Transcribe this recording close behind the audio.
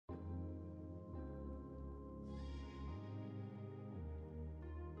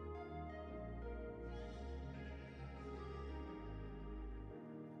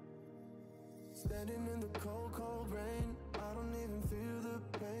Standing in the cold, cold rain, I don't even feel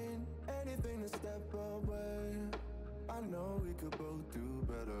the pain. Anything to step away. I know we could both do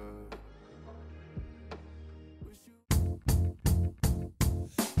better. Wish you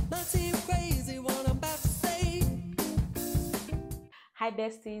not seem crazy what I'm about to say. Hi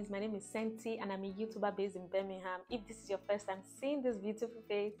besties, my name is Senti and I'm a YouTuber based in Birmingham. If this is your first time seeing this beautiful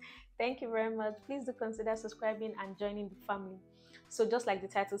face, thank you very much. Please do consider subscribing and joining the family. So just like the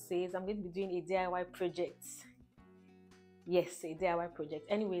title says, I'm going to be doing a DIY project. Yes, a DIY project.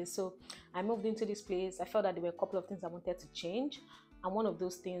 Anyway, so I moved into this place. I felt that there were a couple of things I wanted to change, and one of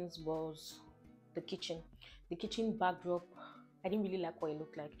those things was the kitchen. The kitchen backdrop, I didn't really like what it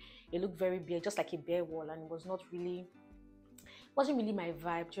looked like. It looked very bare, just like a bare wall, and it wasn't really my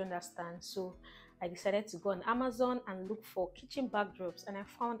vibe. Do you understand? So I decided to go on Amazon and look for kitchen backdrops, and I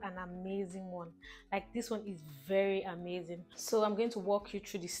found an amazing one. Like, this one is very amazing. So I'm going to walk you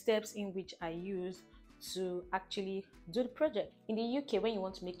through the steps in which I use to actually do the project. In the UK, when you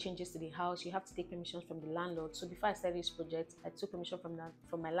want to make changes to the house, you have to take permission from the landlord. So before I started this project, I took permission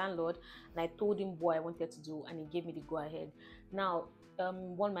from my landlord, and I told him what I wanted to do, and he gave me the go ahead. Now,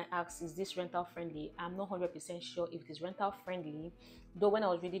 one might ask, is this rental friendly? I'm not 100% sure if it is rental friendly, though when I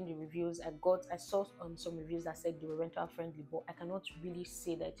was reading the reviews, I saw some reviews that said they were rental friendly, but I cannot really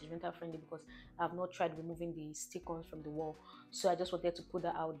say that it is rental friendly because I have not tried removing the stick-ons from the wall. So I just wanted to put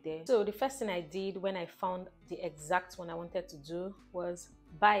that out there. So the first thing I did when I found the exact one I wanted to do was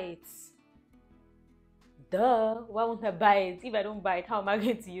buy it. Duh, why won't I buy it? If I don't buy it, how am I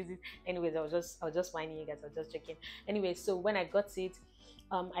going to use it? Anyways, I was just whining you guys. I was just joking. Anyway, so when I got it,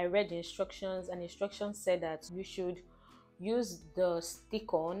 I read the instructions, and the instructions said that you should use the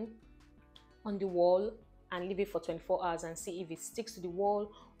stick-on on the wall and leave it for 24 hours and see if it sticks to the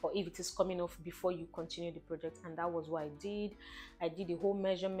wall or if it is coming off before you continue the project. And that was what I did. I did the whole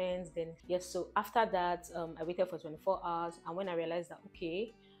measurements. Then yes, so after that, I waited for 24 hours, and when I realized that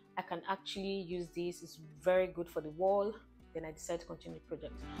okay, I can actually use this, it's very good for the wall, then I decided to continue the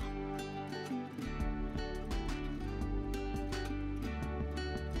project.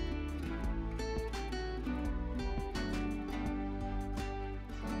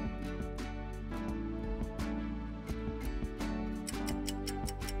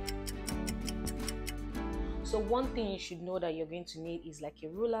 So one thing you should know that you're going to need is like a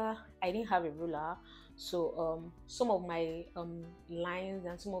ruler. I didn't have a ruler, so some of my lines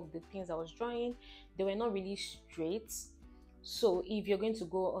and some of the things I was drawing, they were not really straight. So if you're going to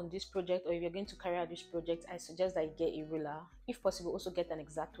go on this project, or if you're going to carry out this project, I suggest that you get a ruler. If possible, also get an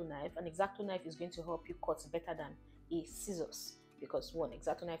X-Acto knife. An X-Acto knife is going to help you cut better than a scissors, because one,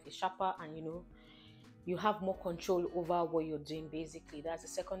 X-Acto knife is sharper, and you have more control over what you're doing. Basically, that's the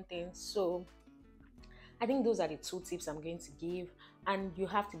second thing. So I think those are the two tips I'm going to give, and you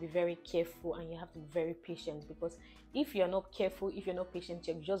have to be very careful and you have to be very patient, because if you're not careful, if you're not patient,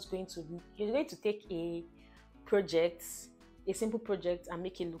 you're going to take a project, a simple project, and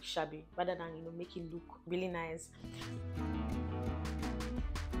make it look shabby rather than make it look really nice.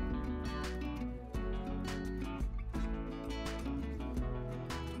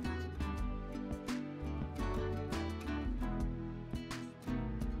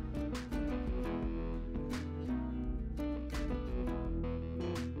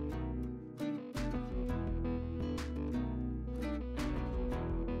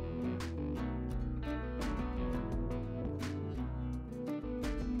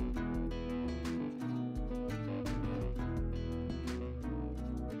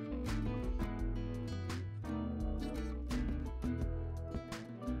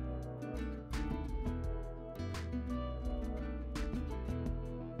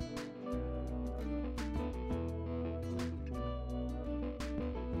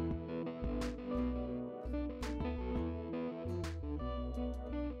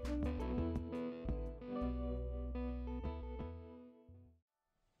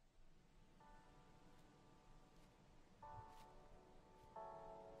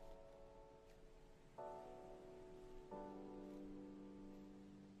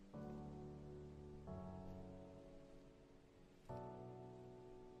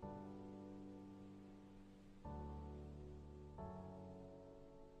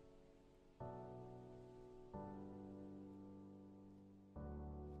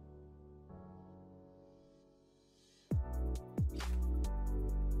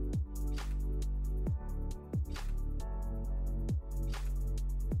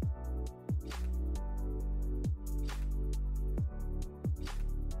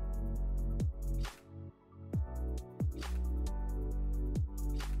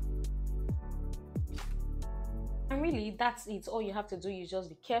 And really, that's it. All you have to do is just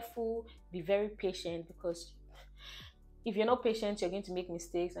be careful, be very patient, because if you're not patient, you're going to make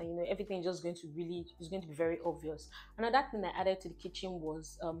mistakes, and everything is just going to really is going to be very obvious. Another thing I added to the kitchen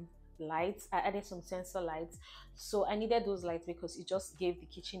was lights. I added some sensor lights. So I needed those lights because it just gave the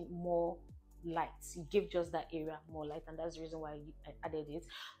kitchen more lights. It gave just that area more light, and that's the reason why I added it.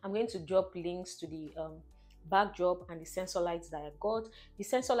 I'm going to drop links to the backdrop and the sensor lights that I got. The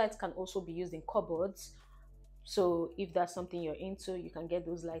sensor lights can also be used in cupboards, so if that's something you're into, you can get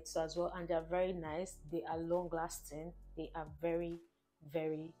those lights as well, and they're very nice. They are long lasting. They are very,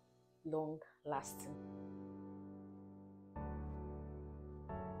 very long lasting.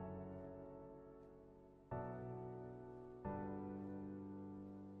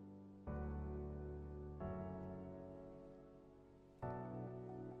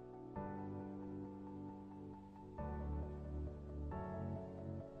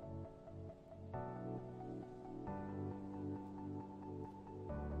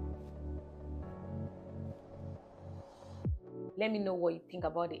 Let me know what you think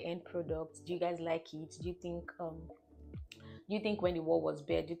about the end product. Do you guys like it? Do you think when the wall was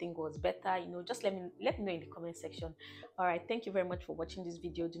bare, do you think it was better? Just let me know in the comment section. All right, thank you very much for watching this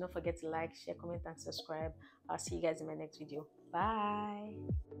video. Do not forget to like, share, comment, and subscribe. I'll see you guys in my next video. Bye.